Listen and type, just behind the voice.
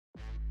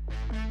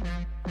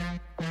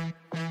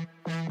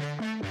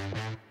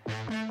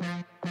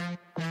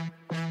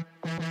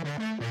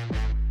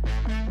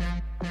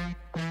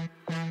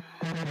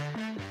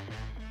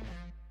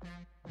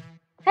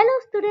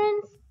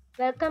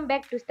Welcome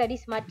back to Study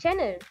Smart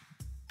channel.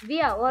 We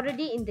are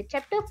already in the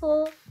chapter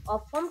 4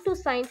 of Form 2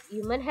 Science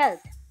Human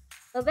Health.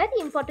 A very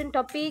important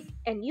topic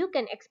and you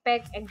can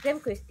expect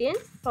exam questions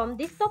from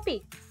this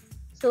topic.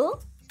 So,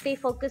 stay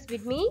focused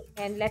with me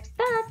and let's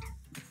start.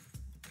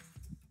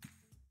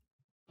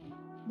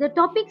 The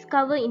topics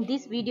covered in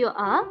this video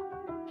are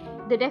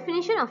the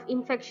definition of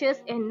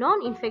infectious and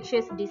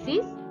non-infectious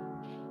disease,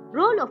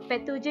 role of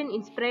pathogen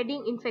in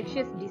spreading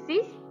infectious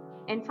disease,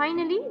 and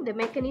finally, the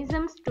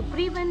mechanisms to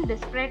prevent the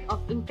spread of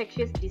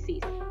infectious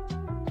disease.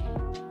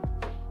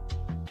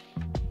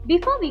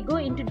 Before we go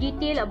into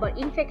detail about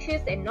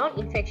infectious and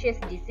non-infectious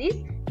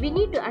disease, we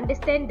need to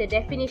understand the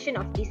definition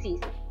of disease.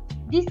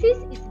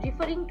 Disease is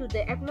referring to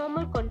the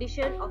abnormal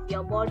condition of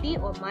your body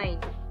or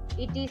mind.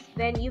 It is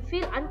when you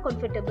feel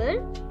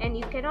uncomfortable and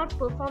you cannot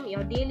perform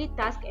your daily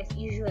task as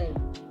usual.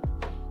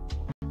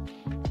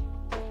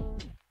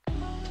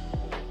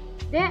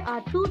 There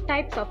are two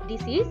types of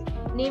disease,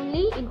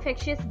 namely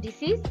infectious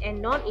disease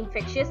and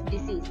non-infectious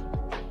disease.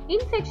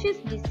 Infectious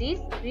disease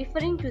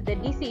referring to the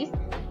disease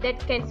that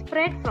can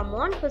spread from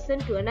one person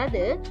to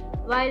another,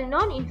 while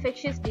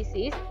non-infectious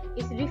disease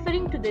is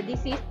referring to the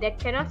disease that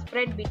cannot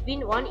spread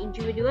between one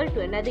individual to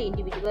another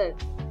individual.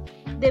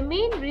 The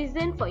main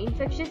reason for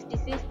infectious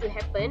disease to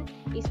happen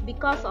is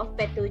because of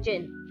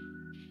pathogen.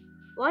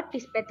 What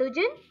is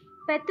pathogen?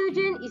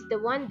 Pathogen is the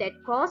one that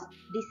causes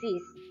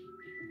disease.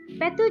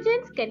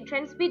 Pathogens can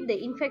transmit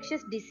the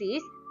infectious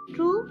disease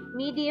through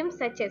mediums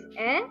such as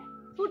air,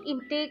 food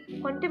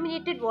intake,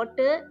 contaminated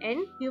water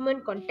and human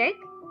contact,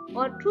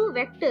 or through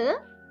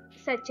vector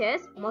such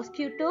as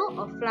mosquito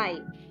or fly.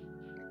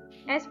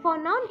 As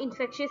for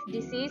non-infectious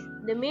disease,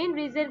 the main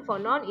reason for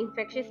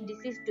non-infectious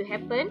disease to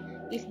happen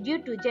is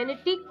due to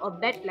genetic or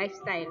bad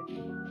lifestyle.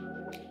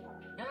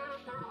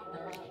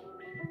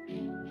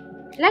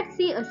 Let's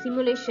see a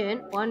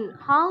simulation on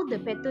how the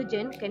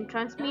pathogen can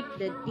transmit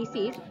the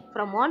disease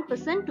from one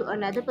person to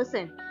another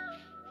person.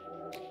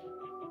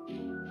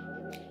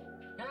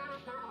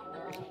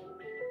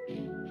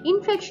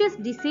 Infectious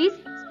disease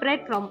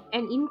spread from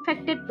an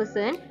infected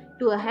person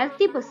to a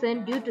healthy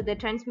person due to the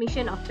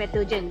transmission of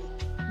pathogens.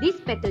 These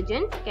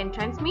pathogens can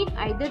transmit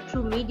either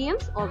through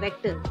mediums or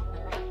vectors.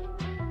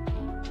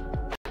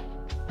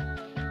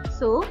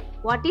 So,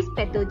 what is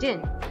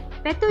pathogen?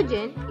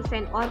 Pathogen is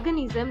an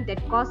organism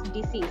that causes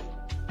disease.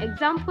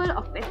 Examples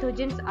of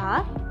pathogens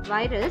are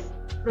virus,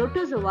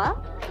 protozoa,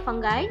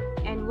 fungi,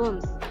 and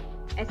worms.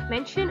 As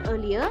mentioned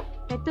earlier,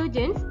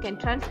 pathogens can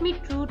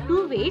transmit through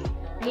two ways,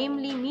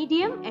 namely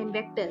medium and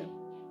vector.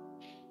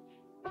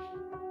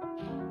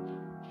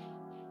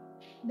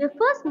 The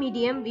first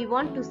medium we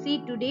want to see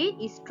today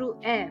is through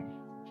air.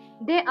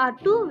 There are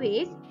two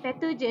ways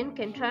pathogen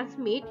can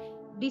transmit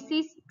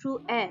disease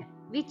through air,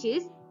 which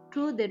is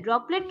through the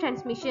droplet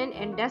transmission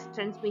and dust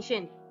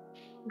transmission.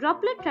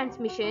 Droplet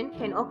transmission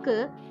can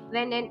occur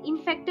when an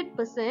infected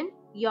person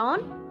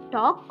yawn,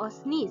 talk or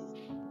sneeze,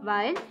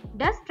 while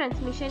dust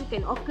transmission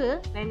can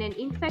occur when an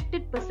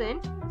infected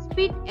person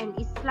spit and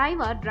his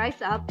saliva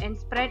dries up and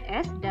spread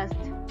as dust.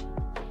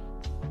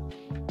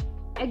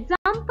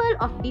 Example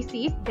of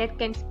disease that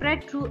can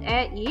spread through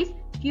air is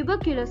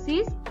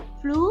tuberculosis,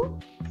 flu,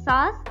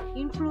 SARS,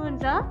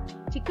 influenza,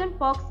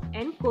 chickenpox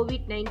and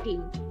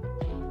COVID-19.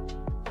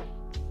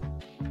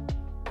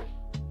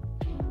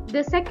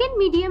 The second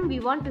medium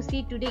we want to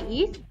see today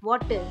is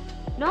water.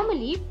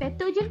 Normally,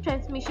 pathogen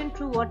transmission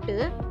through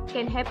water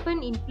can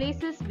happen in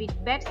places with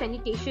bad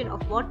sanitation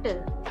of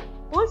water.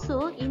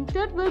 Also, in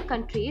third world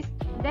countries,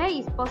 there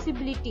is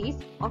possibilities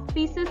of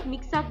feces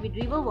mixed up with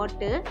river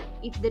water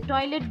if the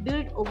toilet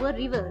built over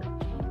river.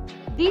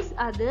 These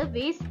are the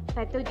ways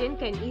pathogen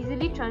can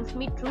easily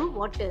transmit through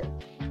water.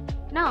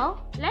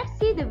 Now, let's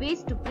see the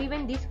ways to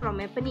prevent this from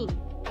happening.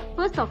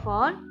 First of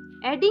all,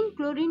 adding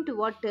chlorine to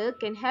water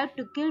can help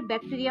to kill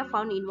bacteria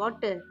found in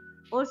water.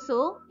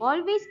 Also,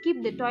 always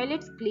keep the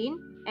toilets clean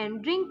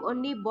and drink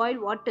only boiled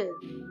water.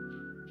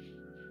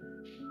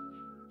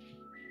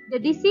 The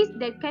disease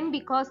that can be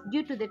caused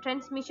due to the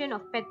transmission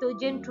of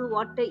pathogen through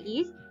water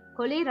is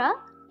cholera,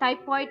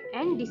 typhoid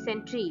and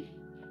dysentery.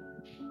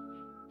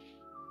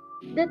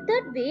 The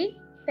third way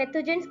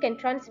pathogens can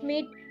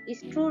transmit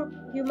is through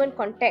human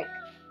contact.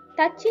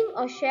 Touching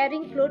or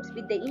sharing clothes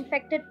with the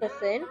infected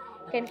person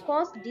can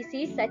cause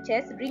disease such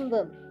as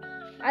ringworm.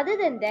 Other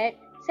than that,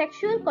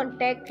 sexual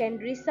contact can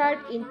result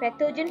in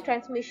pathogen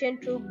transmission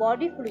through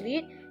body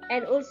fluid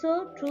and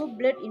also through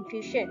blood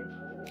infusion.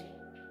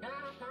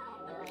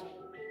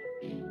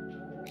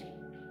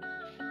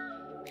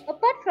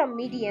 Apart from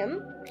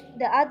medium,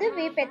 the other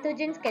way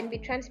pathogens can be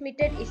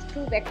transmitted is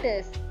through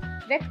vectors.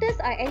 Vectors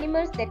are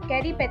animals that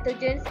carry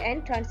pathogens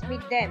and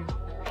transmit them.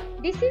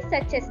 Diseases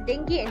such as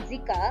dengue and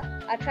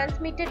Zika are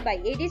transmitted by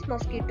Aedes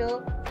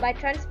mosquito by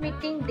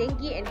transmitting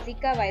dengue and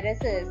Zika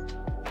viruses.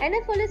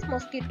 Anopheles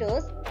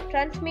mosquitoes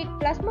transmit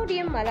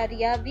Plasmodium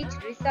malaria which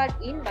result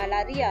in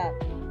malaria.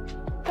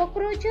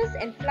 Cockroaches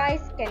and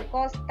flies can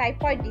cause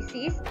typhoid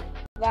disease,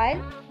 while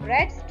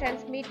rats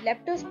transmit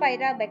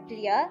Leptospira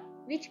bacteria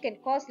which can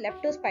cause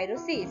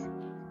leptospirosis.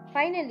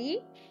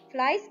 Finally,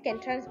 flies can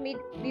transmit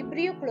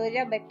Vibrio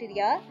cholera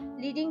bacteria,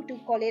 leading to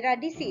cholera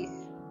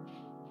disease.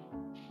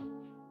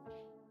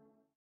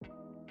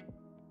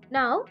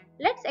 Now,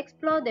 let's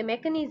explore the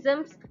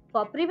mechanisms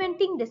for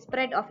preventing the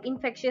spread of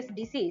infectious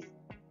disease.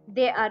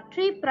 There are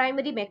three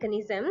primary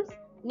mechanisms,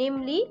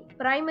 namely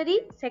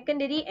primary,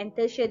 secondary and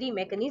tertiary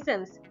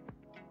mechanisms.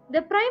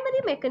 The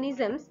primary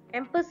mechanisms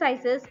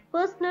emphasizes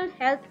personal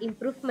health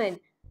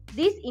improvement.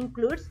 This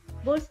includes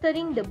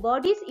bolstering the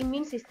body's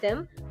immune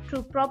system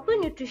through proper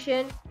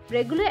nutrition,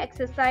 regular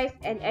exercise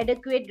and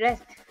adequate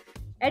rest.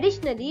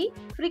 Additionally,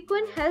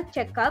 frequent health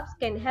checkups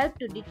can help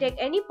to detect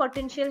any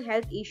potential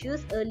health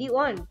issues early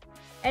on.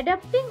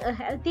 Adopting a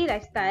healthy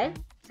lifestyle,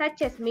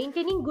 such as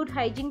maintaining good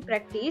hygiene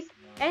practice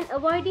and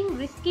avoiding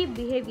risky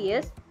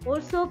behaviors,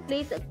 also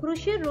plays a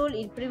crucial role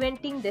in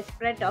preventing the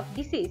spread of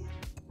disease.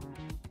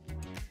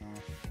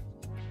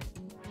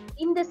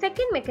 In the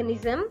second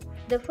mechanism,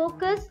 the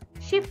focus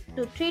shifts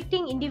to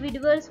treating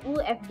individuals who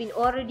have been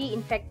already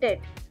infected.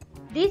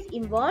 This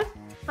involves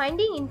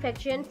finding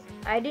infections,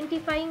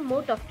 identifying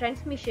mode of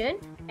transmission,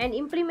 and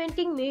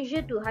implementing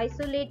measures to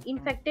isolate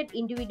infected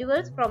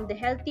individuals from the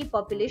healthy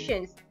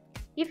populations.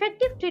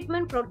 Effective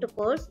treatment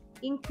protocols,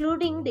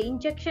 including the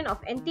injection of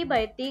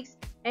antibiotics,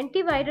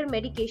 antiviral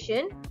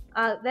medication,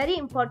 are very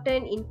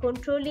important in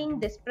controlling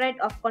the spread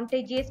of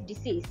contagious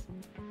disease.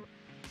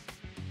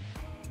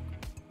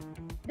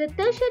 The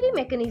tertiary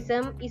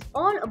mechanism is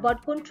all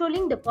about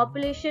controlling the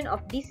population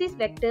of disease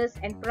vectors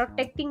and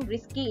protecting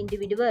risky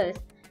individuals.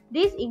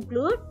 These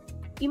include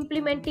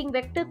implementing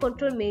vector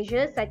control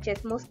measures such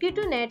as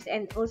mosquito nets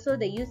and also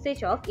the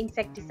usage of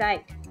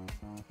insecticide.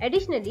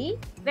 Additionally,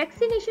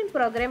 vaccination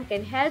program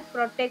can help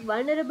protect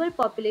vulnerable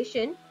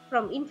population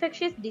from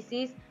infectious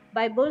disease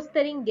by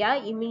bolstering their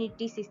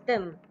immunity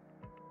system.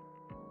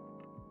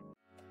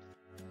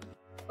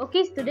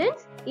 Okay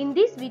students, in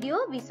this video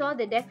we saw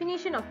the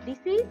definition of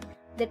disease,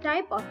 the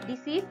type of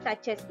disease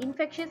such as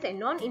infectious and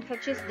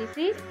non-infectious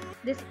disease,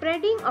 the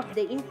spreading of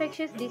the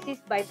infectious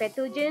disease by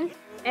pathogens,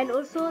 and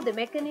also the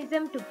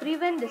mechanism to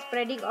prevent the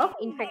spreading of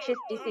infectious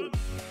disease.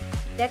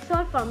 That's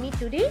all from me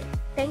today.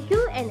 Thank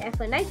you and have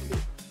a nice day.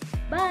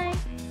 Bye.